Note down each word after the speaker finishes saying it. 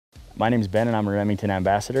My name is Ben and I'm a Remington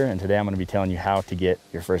ambassador, and today I'm going to be telling you how to get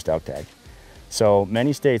your first elk tag. So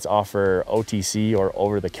many states offer OTC or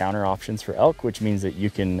over-the-counter options for elk, which means that you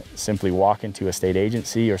can simply walk into a state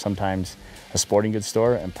agency or sometimes a sporting goods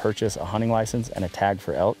store and purchase a hunting license and a tag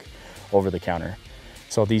for elk over the counter.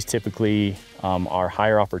 So these typically are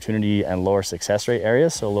higher opportunity and lower success rate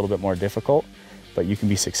areas, so a little bit more difficult, but you can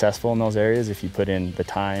be successful in those areas if you put in the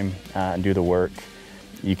time and do the work.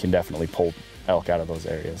 You can definitely pull elk out of those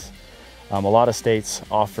areas. A lot of states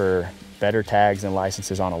offer better tags and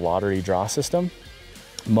licenses on a lottery draw system.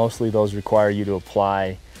 Mostly those require you to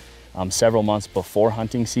apply several months before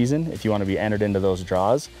hunting season if you want to be entered into those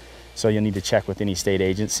draws. So you'll need to check with any state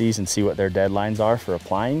agencies and see what their deadlines are for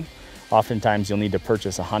applying. Oftentimes you'll need to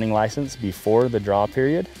purchase a hunting license before the draw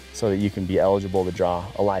period so that you can be eligible to draw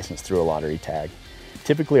a license through a lottery tag.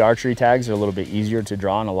 Typically archery tags are a little bit easier to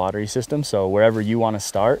draw in a lottery system, so wherever you want to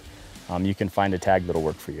start, you can find a tag that'll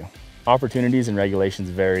work for you. Opportunities and regulations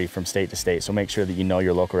vary from state to state, so make sure that you know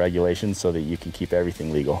your local regulations so that you can keep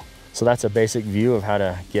everything legal. So that's a basic view of how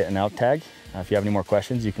to get an elk tag. If you have any more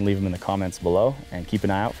questions, you can leave them in the comments below, and keep an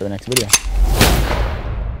eye out for the next video.